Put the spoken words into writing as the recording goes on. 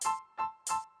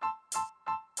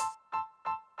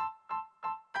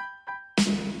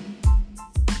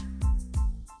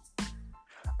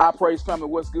I praise family.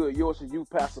 What's good? Yours and you,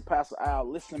 Pastor Al.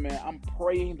 Listen, man, I'm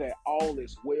praying that all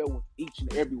is well with each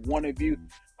and every one of you.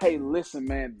 Hey, listen,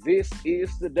 man, this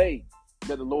is the day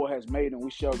that the Lord has made, and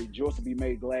we shall rejoice and be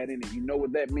made glad in it. You know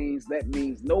what that means? That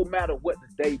means no matter what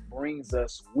the day brings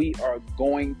us, we are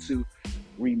going to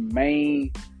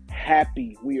remain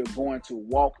happy. We are going to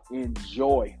walk in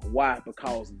joy. Why?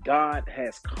 Because God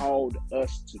has called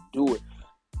us to do it.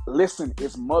 Listen,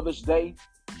 it's Mother's Day.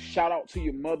 Shout out to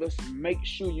your mothers. Make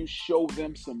sure you show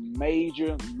them some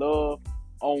major love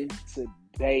on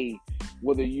today.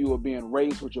 Whether you are being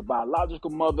raised with your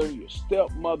biological mother, your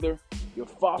stepmother, your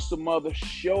foster mother,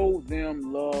 show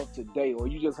them love today. Or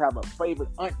you just have a favorite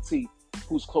auntie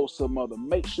who's close to a mother.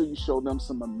 Make sure you show them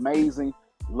some amazing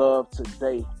love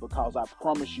today, because I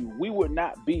promise you, we would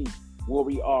not be where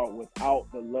we are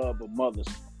without the love of mothers.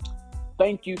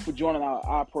 Thank you for joining our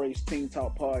I Praise Teen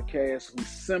Talk podcast. We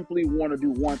simply want to do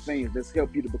one thing, is just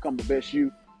help you to become the best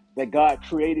you that God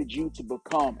created you to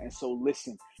become. And so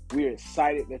listen, we're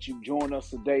excited that you joined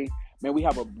us today. Man, we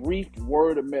have a brief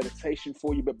word of meditation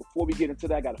for you. But before we get into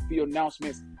that, I got a few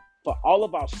announcements. For all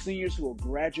of our seniors who are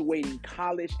graduating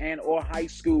college and or high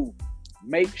school,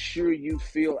 make sure you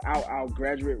fill out our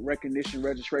graduate recognition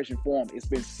registration form. It's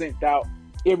been sent out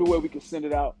everywhere we can send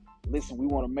it out. Listen, we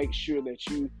want to make sure that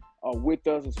you are with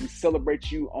us as we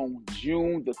celebrate you on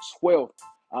June the 12th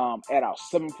at our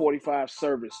 7:45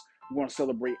 service. We want to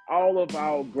celebrate all of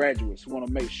our graduates. We want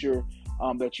to make sure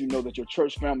that you know that your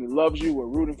church family loves you. We're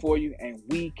rooting for you, and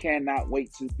we cannot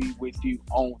wait to be with you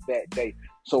on that day.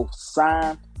 So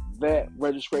sign that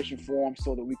registration form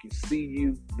so that we can see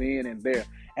you then and there.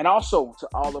 And also to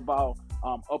all of our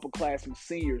upperclassmen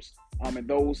seniors and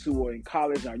those who are in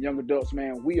college, our young adults,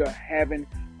 man, we are having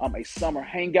a summer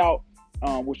hangout,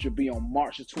 which will be on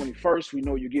March the 21st. We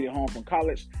know you're getting home from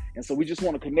college, and so we just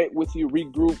want to connect with you,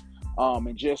 regroup,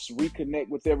 and just reconnect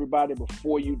with everybody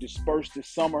before you disperse this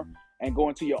summer and go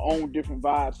into your own different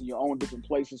vibes and your own different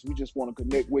places. We just want to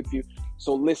connect with you.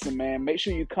 So listen, man, make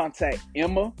sure you contact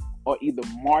Emma or either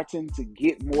Martin to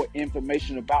get more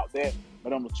information about that.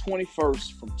 But on the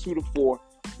 21st from 2 to 4,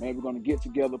 man, we're going to get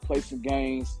together, play some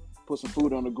games, put some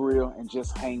food on the grill, and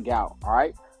just hang out, all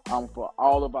right? For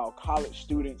all of our college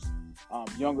students,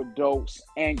 young adults,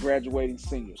 and graduating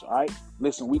seniors, all right?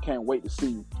 Listen, we can't wait to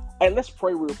see you. Hey, let's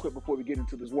pray real quick before we get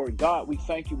into this word. God, we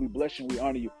thank you, we bless you, we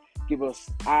honor you. Give us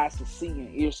eyes to see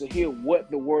and ears to hear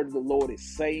what the word of the Lord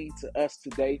is saying to us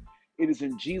today. It is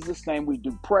in Jesus' name we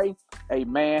do pray.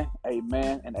 Amen,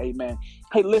 amen, and amen.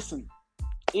 Hey, listen,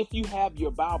 if you have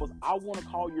your Bibles, I want to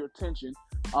call your attention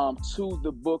to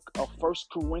the book of 1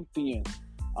 Corinthians,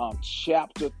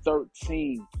 chapter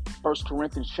 13. 1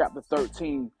 Corinthians, chapter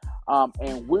 13.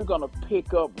 And we're going to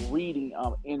pick up reading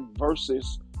in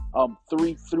verses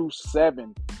 3 through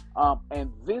 7.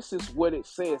 And this is what it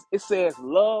says. It says,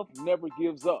 love never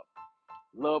gives up.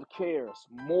 Love cares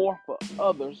more for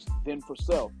others than for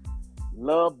self.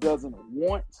 Love doesn't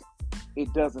want.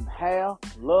 It doesn't have.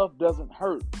 Love doesn't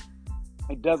hurt.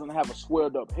 It doesn't have a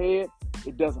swelled up head.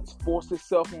 It doesn't force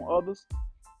itself on others.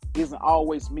 Isn't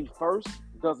always me first.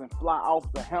 Doesn't fly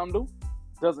off the handle.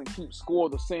 Doesn't keep score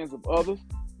of the sins of others.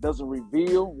 Doesn't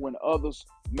reveal when others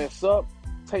mess up.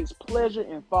 Takes pleasure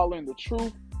in following the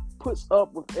truth. Puts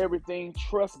up with everything.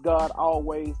 Trusts God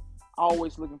always.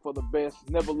 Always looking for the best.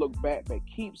 Never look back. But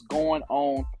keeps going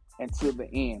on until the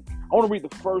end. I want to read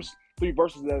the first 3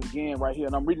 verses of that again right here.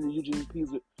 And I'm reading the Eugene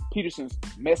Peterson's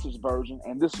Message version.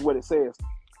 And this is what it says.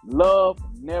 Love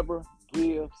never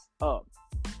gives up.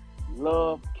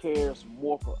 Love cares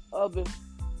more for others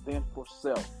than for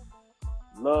self.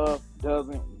 Love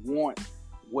doesn't want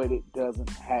what it doesn't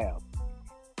have.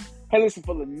 Hey, listen,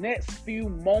 for the next few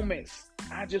moments,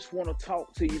 I just want to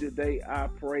talk to you today, I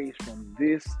praise, from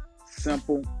this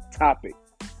simple topic: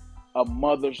 a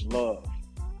mother's love.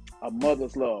 A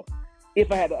mother's love.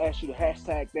 If I had to ask you to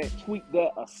hashtag that, tweet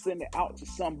that, or send it out to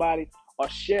somebody, or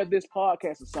share this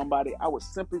podcast with somebody, I would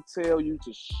simply tell you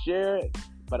to share it,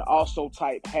 but also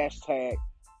type hashtag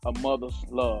a mother's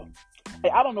love. Hey,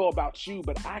 I don't know about you,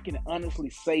 but I can honestly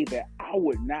say that I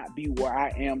would not be where I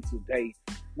am today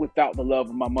without the love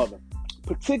of my mother.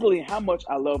 Particularly how much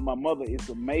I love my mother is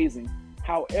amazing.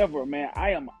 However, man,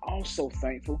 I am also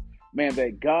thankful, man,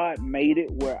 that God made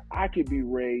it where I could be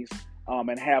raised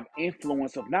and have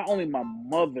influence of not only my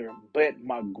mother, but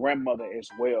my grandmother as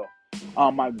well.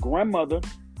 My grandmother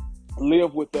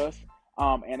lived with us,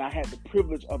 and I had the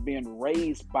privilege of being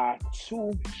raised by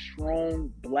 2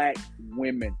 strong black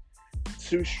women.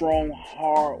 2 strong,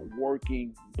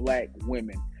 hard-working black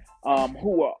women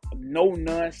who are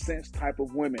no-nonsense type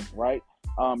of women, right?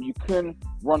 You couldn't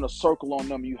run a circle on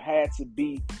them. You had to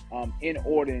be in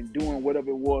order and doing whatever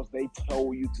it was they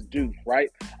told you to do, right?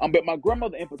 But my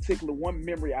grandmother in particular, one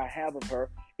memory I have of her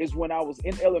is when I was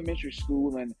in elementary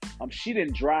school, and she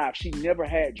didn't drive. She never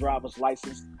had driver's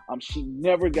license. She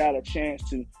never got a chance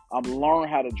to learn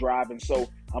how to drive, and so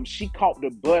she caught the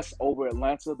bus over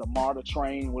Atlanta, the MARTA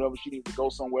train, whenever she needed to go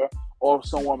somewhere, or if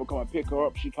someone would come and pick her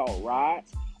up, she called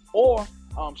rides, or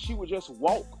she would just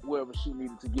walk wherever she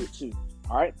needed to get to.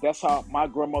 All right, that's how my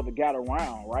grandmother got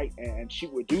around, right? And she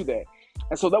would do that.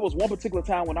 And so that was one particular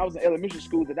time when I was in elementary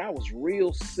school that I was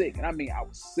real sick. And I mean, I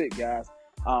was sick, guys.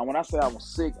 When I say I was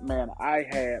sick, man, I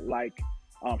had like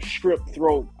strep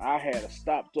throat. I had a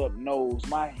stopped up nose.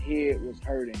 My head was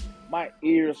hurting. My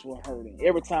ears were hurting.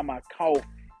 Every time I coughed,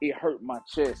 it hurt my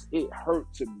chest. It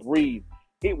hurt to breathe.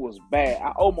 It was bad.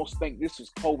 I almost think this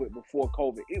was COVID before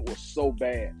COVID. It was so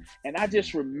bad. And I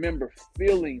just remember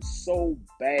feeling so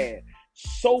bad.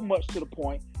 So much to the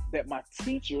point that my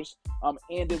teachers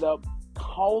ended up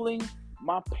calling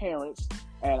my parents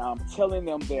and telling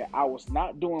them that I was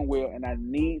not doing well and I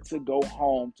need to go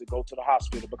home to go to the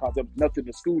hospital because there was nothing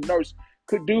the school nurse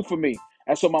could do for me.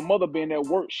 And so my mother being at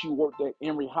work, she worked at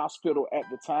Emory Hospital at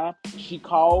the time. She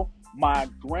called my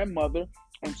grandmother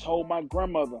and told my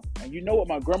grandmother. And you know what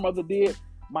my grandmother did?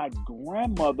 My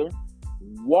grandmother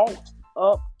walked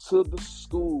up to the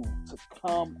school to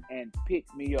come and pick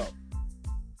me up.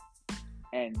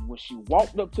 And when she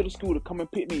walked up to the school to come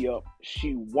and pick me up,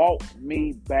 she walked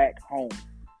me back home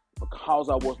because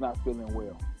I was not feeling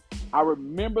well. I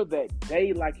remember that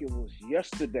day like it was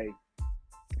yesterday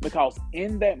because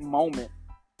in that moment,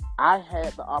 I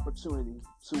had the opportunity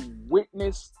to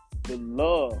witness the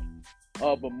love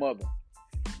of a mother.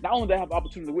 Not only did I have the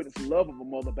opportunity to witness the love of a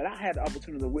mother, but I had the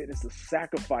opportunity to witness the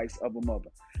sacrifice of a mother.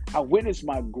 I witnessed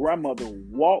my grandmother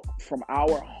walk from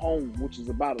our home, which is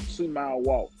about a 2-mile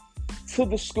walk, to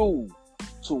the school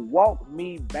to walk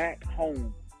me back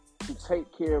home to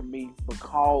take care of me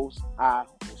because I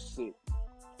was sick.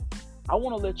 I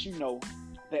want to let you know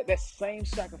that that same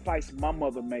sacrifice my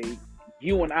mother made,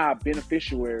 you and I are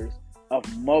beneficiaries of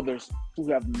mothers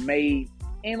who have made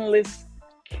endless,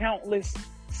 countless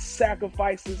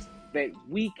sacrifices that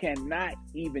we cannot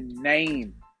even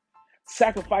name.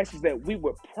 Sacrifices that we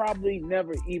would probably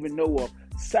never even know of.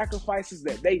 Sacrifices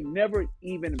that they never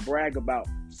even brag about.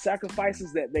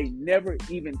 Sacrifices that they never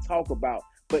even talk about.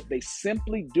 But they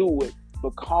simply do it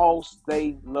because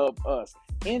they love us.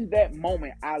 In that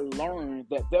moment, I learned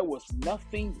that there was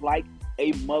nothing like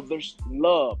a mother's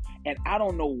love. And I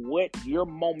don't know what your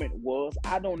moment was.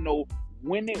 I don't know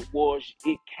when it was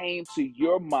it came to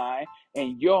your mind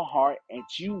and your heart and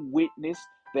you witnessed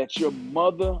that your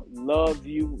mother loved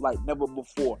you like never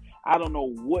before. I don't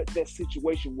know what that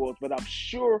situation was, but I'm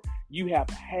sure you have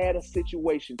had a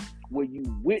situation where you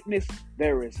witnessed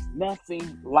there is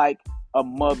nothing like a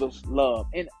mother's love.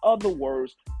 In other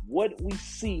words, what we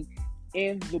see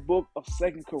in the book of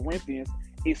 2 Corinthians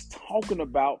is talking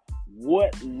about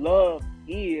what love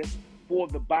is for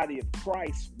the body of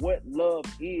Christ, what love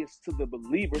is to the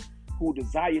believers who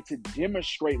desire to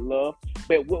demonstrate love.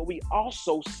 But what we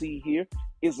also see here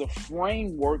is a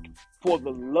framework for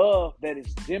the love that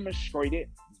is demonstrated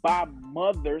by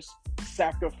mothers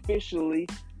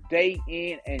sacrificially day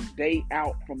in and day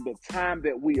out from the time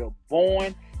that we are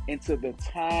born into the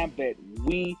time that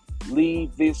we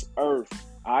leave this earth.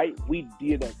 All right, we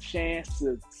get a chance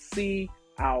to see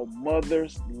our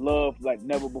mothers love like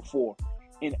never before.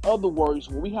 In other words,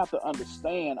 what we have to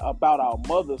understand about our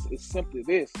mothers is simply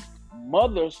this: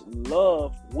 mothers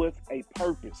love with a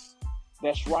purpose.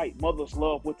 That's right, mothers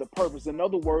love with a purpose. In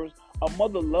other words, a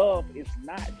mother love is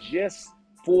not just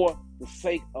for the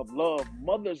sake of love.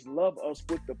 Mothers love us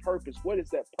with the purpose. What is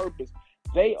that purpose?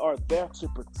 They are there to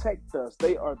protect us.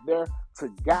 They are there to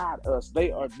guide us.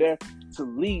 They are there to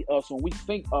lead us. When we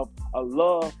think of a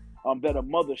love that a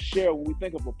mother shared, when we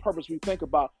think of a purpose, we think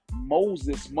about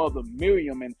Moses' mother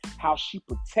Miriam and how she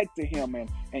protected him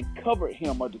and covered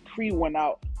him. A decree went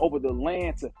out over the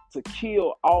land to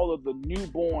kill all of the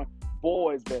newborn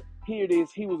boys. But here it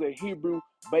is, he was a Hebrew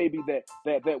baby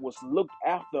that was looked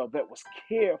after, that was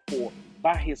cared for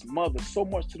by his mother, so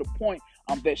much to the point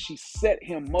that she set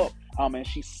him up and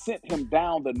she sent him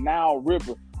down the Nile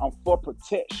River for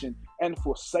protection and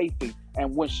for safety.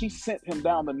 And when she sent him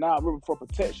down the Nile River for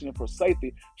protection and for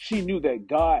safety, she knew that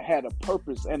God had a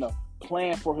purpose and a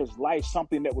plan for his life,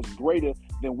 something that was greater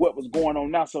than what was going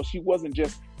on now. So she wasn't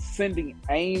just sending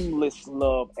aimless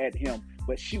love at him,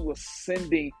 but she was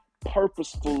sending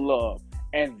purposeful love.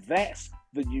 And that's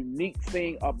the unique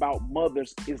thing about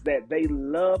mothers is that they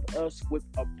love us with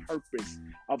a purpose.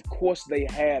 Of course, they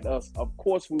had us. Of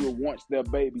course, we were once their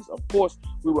babies. Of course,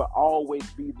 we will always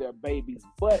be their babies.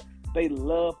 But they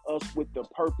love us with the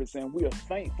purpose. And we are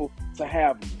thankful to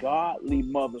have godly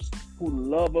mothers who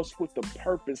love us with the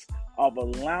purpose of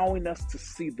allowing us to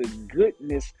see the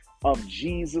goodness of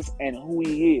Jesus and who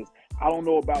he is. I don't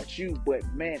know about you, but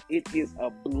man, it is a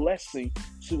blessing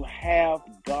to have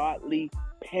godly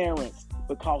parents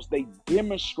because they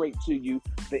demonstrate to you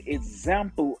the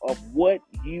example of what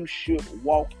you should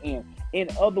walk in. In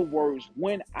other words,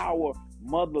 when our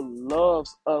mother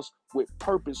loves us with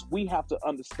purpose, we have to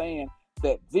understand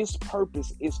that this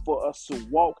purpose is for us to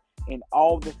walk in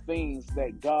all the things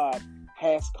that God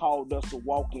has called us to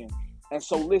walk in. And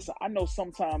so listen, I know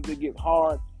sometimes it gets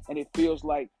hard and it feels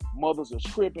like mothers are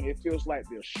tripping. It feels like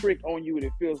they're strict on you, and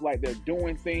it feels like they're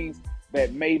doing things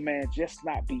that may, man, just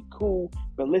not be cool.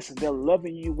 But listen, they're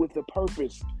loving you with a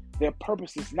purpose. Their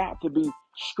purpose is not to be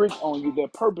strict on you. Their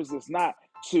purpose is not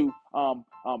to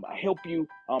help you,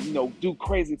 do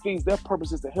crazy things. Their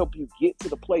purpose is to help you get to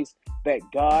the place that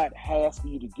God has for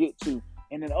you to get to.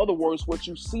 And in other words, what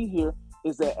you see here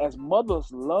is that as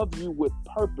mothers love you with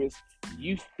purpose,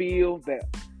 you feel that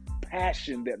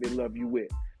passion that they love you with.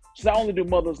 So not only do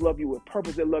mothers love you with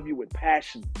purpose, they love you with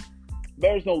passion.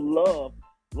 There's no love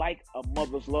like a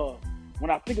mother's love. When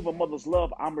I think of a mother's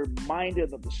love, I'm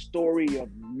reminded of the story of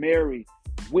Mary,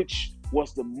 which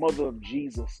was the mother of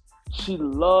Jesus. She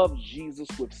loved Jesus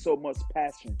with so much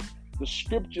passion. The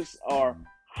scriptures are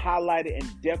highlighted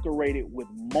and decorated with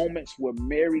moments where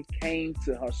Mary came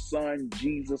to her son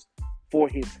Jesus for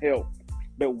his help.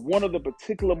 But one of the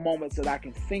particular moments that I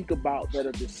can think about that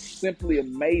are just simply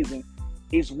amazing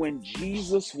is when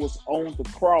Jesus was on the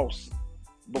cross.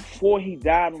 Before he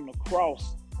died on the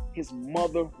cross, his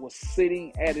mother was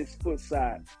sitting at his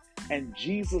footside, and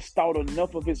Jesus thought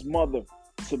enough of his mother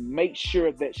to make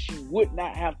sure that she would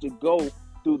not have to go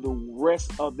through the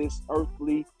rest of this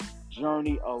earthly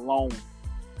journey alone.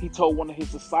 He told one of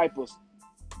his disciples,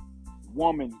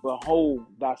 "Woman, behold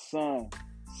thy son.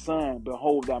 Son,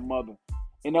 behold thy mother."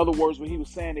 In other words, what he was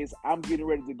saying is, I'm getting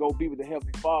ready to go be with the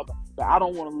Heavenly Father, but I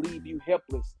don't want to leave you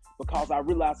helpless because I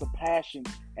realize the passion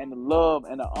and the love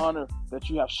and the honor that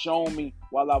you have shown me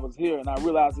while I was here. And I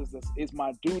realize it's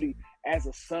my duty as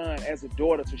a son, as a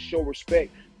daughter, to show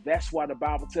respect. That's why the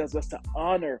Bible tells us to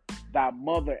honor thy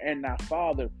mother and thy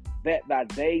father, that thy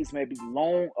days may be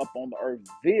long upon the earth.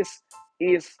 This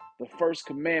is the first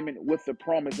commandment with the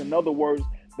promise. In other words,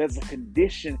 there's a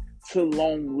condition to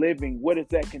long living. What is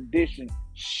that condition?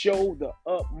 Show the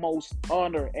utmost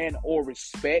honor and or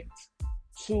respect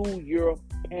to your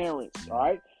parents. All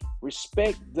right.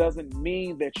 Respect doesn't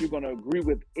mean that you're going to agree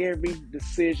with every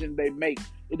decision they make.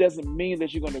 It doesn't mean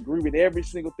that you're going to agree with every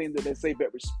single thing that they say,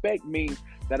 but respect means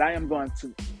that I am going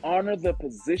to honor the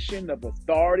position of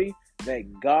authority that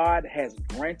God has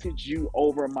granted you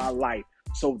over my life.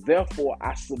 So therefore,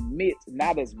 I submit,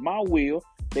 not as my will,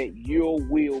 that your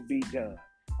will be done.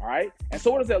 All right. And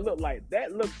so what does that look like?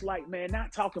 That looks like, man,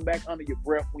 not talking back under your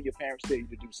breath when your parents tell you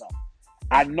to do something.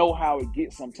 I know how it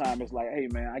gets sometimes. It's like, hey,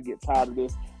 man, I get tired of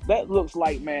this. That looks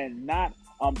like, man, not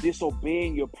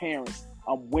disobeying your parents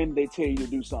when they tell you to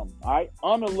do something. All right.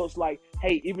 Honor looks like,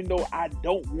 hey, even though I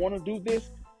don't want to do this,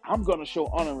 I'm going to show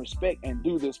honor and respect and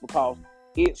do this because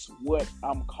it's what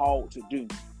I'm called to do.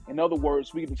 In other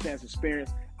words, we get a chance to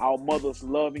experience our mothers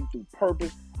loving through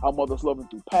purpose, our mothers loving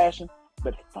through passion.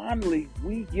 But finally,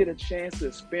 we get a chance to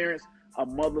experience a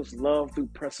mother's love through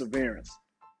perseverance.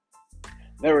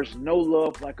 There is no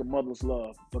love like a mother's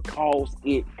love because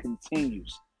it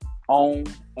continues on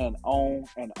and on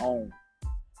and on.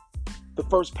 The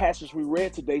first passage we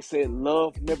read today said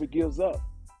love never gives up.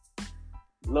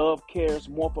 Love cares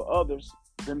more for others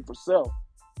than for self.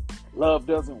 Love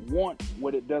doesn't want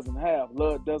what it doesn't have.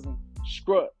 Love doesn't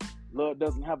strut. Love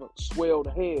doesn't have a swelled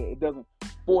head. It doesn't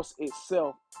force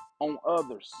itself on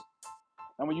others.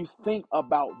 And when you think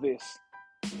about this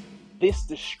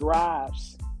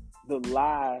describes the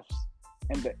lives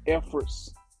and the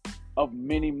efforts of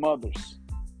many mothers.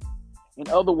 In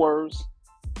other words,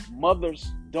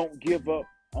 mothers don't give up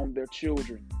on their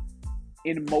children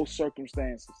in most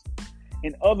circumstances.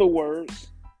 In other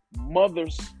words,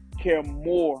 mothers care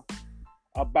more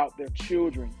about their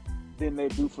children than they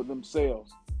do for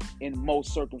themselves in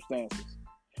most circumstances.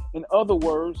 In other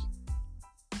words,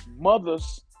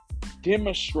 mothers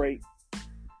demonstrate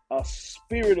a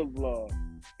spirit of love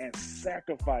and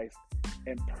sacrifice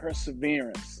and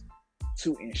perseverance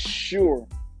to ensure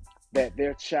that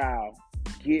their child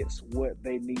gets what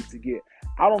they need to get.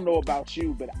 I don't know about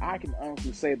you, but I can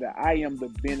honestly say that I am the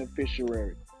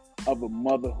beneficiary of a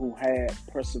mother who had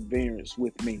perseverance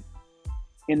with me.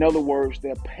 In other words,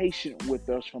 they're patient with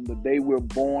us from the day we're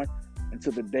born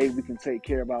until the day we can take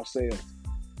care of ourselves.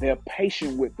 They're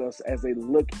patient with us as they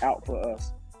look out for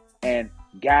us and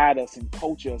guide us and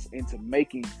coach us into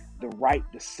making the right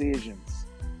decisions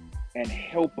and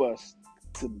help us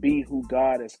to be who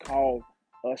God has called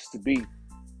us to be.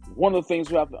 One of the things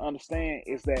we have to understand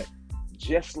is that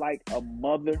just like a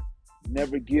mother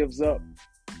never gives up,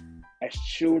 as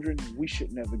children, we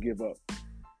should never give up.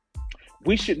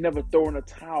 We should never throw in a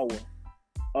towel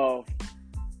of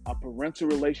a parental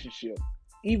relationship,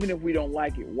 even if we don't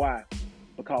like it. Why?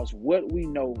 Because what we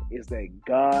know is that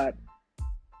God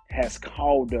has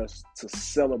called us to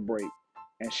celebrate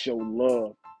and show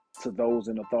love to those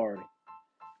in authority.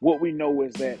 What we know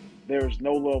is that there is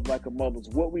no love like a mother's.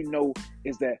 What we know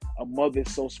is that a mother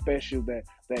is so special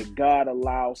that God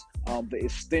allows the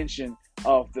extension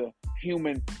of the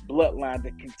human bloodline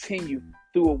to continue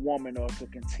through a woman or to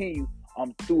continue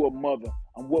through a mother.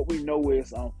 What we know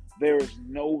is there is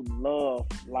no love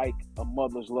like a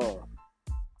mother's love.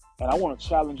 And I want to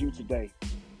challenge you today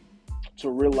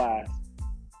to realize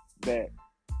that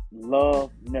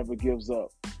love never gives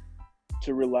up,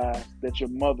 to realize that your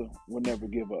mother will never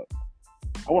give up.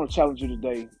 I want to challenge you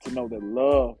today to know that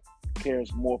love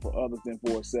cares more for others than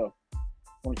for itself. I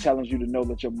want to challenge you to know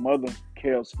that your mother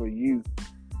cares for you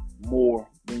more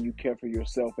than you care for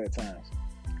yourself at times.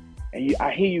 And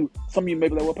I hear you, some of you may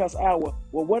be like, well, Pastor Al,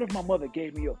 well, what if my mother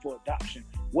gave me up for adoption?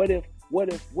 What if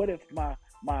my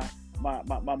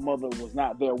mother was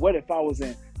not there? What if I was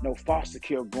in foster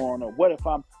care growing up? What if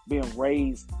I'm being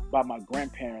raised by my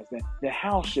grandparents? Then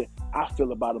how should I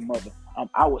feel about a mother?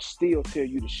 I would still tell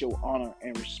you to show honor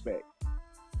and respect.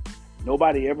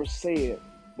 Nobody ever said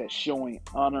that showing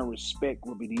honor and respect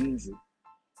would be easy,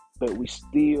 but we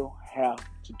still have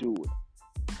to do it.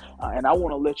 And I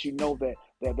want to let you know that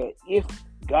if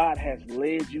God has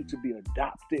led you to be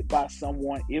adopted by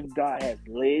someone, if God has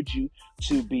led you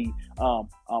to be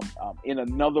in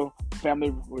another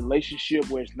family relationship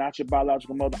where it's not your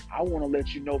biological mother, I want to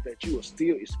let you know that you are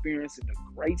still experiencing the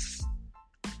grace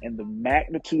and the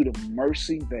magnitude of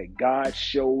mercy that God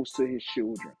shows to his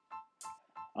children.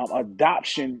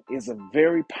 Adoption is a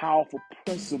very powerful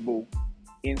principle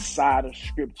inside of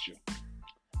Scripture.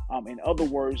 In other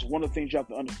words, one of the things you have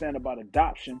to understand about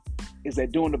adoption is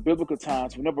that during the biblical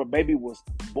times, whenever a baby was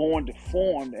born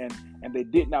deformed and they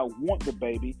did not want the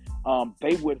baby,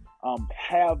 they would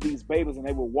have these babies and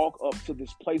they would walk up to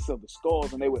this place of the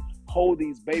skulls and they would hold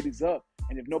these babies up.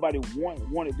 And if nobody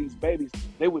wanted these babies,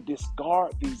 they would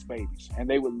discard these babies and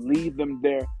they would leave them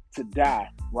there to die,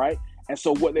 right? And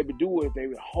so what they would do is they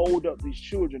would hold up these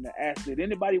children and ask, did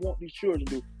anybody want these children?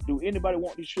 Do anybody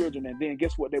want these children? And then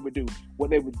guess what they would do? What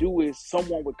they would do is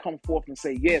someone would come forth and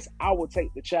say, yes, I will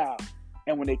take the child.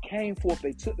 And when they came forth,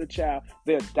 they took the child,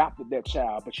 they adopted that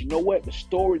child. But you know what? The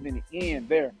story didn't end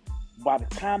there. By the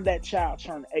time that child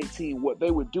turned 18, what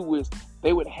they would do is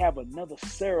they would have another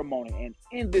ceremony. And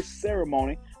in this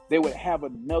ceremony, they would have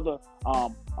another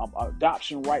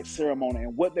adoption rights ceremony.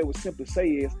 And what they would simply say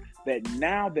is that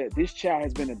now that this child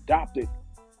has been adopted,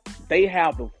 they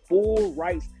have the full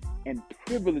rights and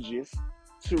privileges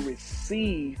to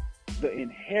receive the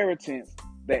inheritance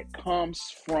that comes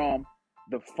from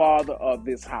the father of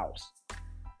this house.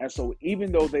 And so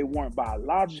even though they weren't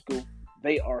biological,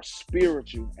 they are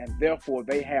spiritual, and therefore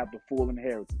they have the full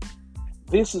inheritance.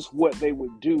 This is what they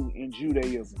would do in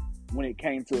Judaism when it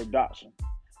came to adoption.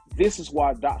 This is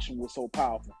why adoption was so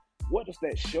powerful. What does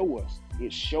that show us?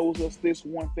 It shows us this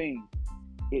one thing.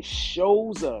 It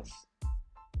shows us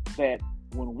that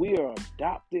when we are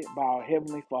adopted by our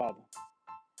Heavenly Father,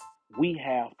 we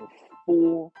have the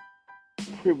full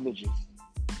privileges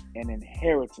and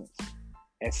inheritance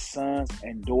as sons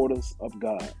and daughters of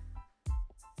God.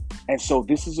 And so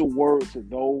this is a word to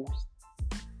those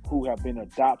who have been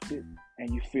adopted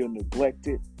and you feel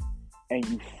neglected and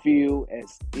you feel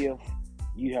as if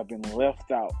you have been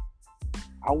left out.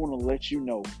 I want to let you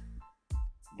know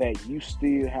that you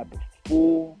still have the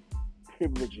full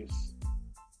privileges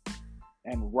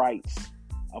and rights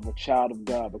of a child of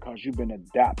God because you've been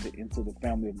adopted into the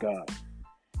family of God.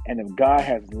 And if God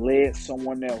has led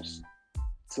someone else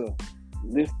to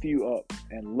lift you up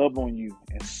and love on you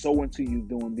and sow into you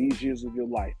during these years of your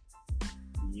life,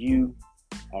 you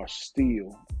are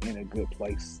still in a good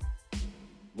place.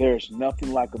 There's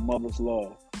nothing like a mother's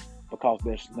love because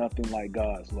there's nothing like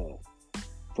God's love.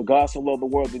 For God so loved the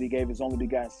world that he gave his only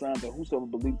begotten Son, that whosoever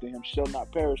believes in him shall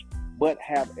not perish, but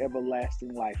have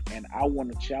everlasting life. And I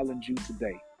want to challenge you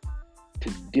today to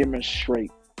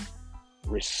demonstrate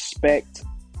respect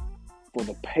for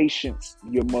the patience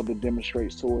your mother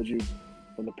demonstrates towards you,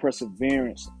 for the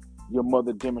perseverance your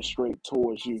mother demonstrates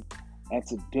towards you, and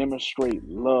to demonstrate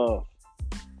love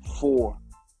for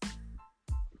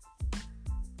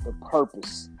the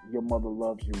purpose your mother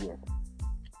loves you with.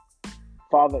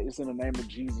 Father, it's in the name of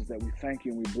Jesus that we thank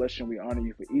you and we bless you and we honor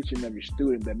you for each and every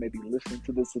student that may be listening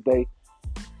to this today.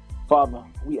 Father,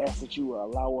 we ask that you will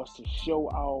allow us to show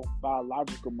our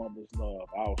biological mother's love,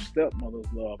 our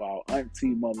stepmother's love, our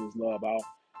auntie mother's love,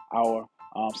 our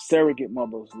surrogate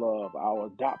mother's love, our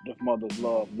adoptive mother's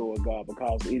love, Lord God,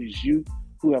 because it is you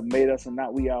who have made us and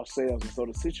not we ourselves. And so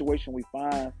the situation we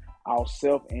find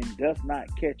ourselves in does not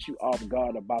catch you off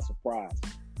guard or by surprise.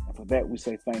 And for that, we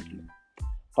say thank you.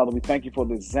 Father, we thank you for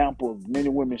the example of many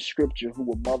women in Scripture who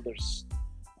were mothers,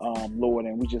 Lord,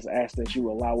 and we just ask that you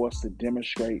allow us to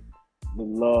demonstrate the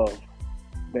love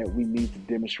that we need to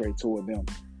demonstrate toward them.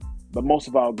 But most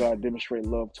of all, God, demonstrate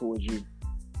love towards you.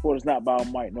 For it's not by our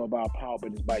might nor by our power,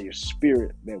 but it's by your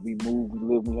Spirit that we move, we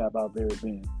live, we have our very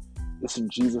being. It's in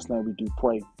Jesus' name we do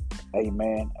pray.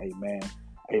 Amen, amen,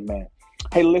 amen.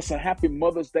 Hey, listen, happy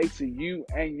Mother's Day to you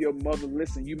and your mother.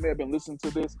 Listen, you may have been listening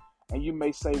to this and you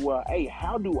may say, well, hey,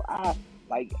 how do I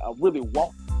really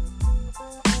walk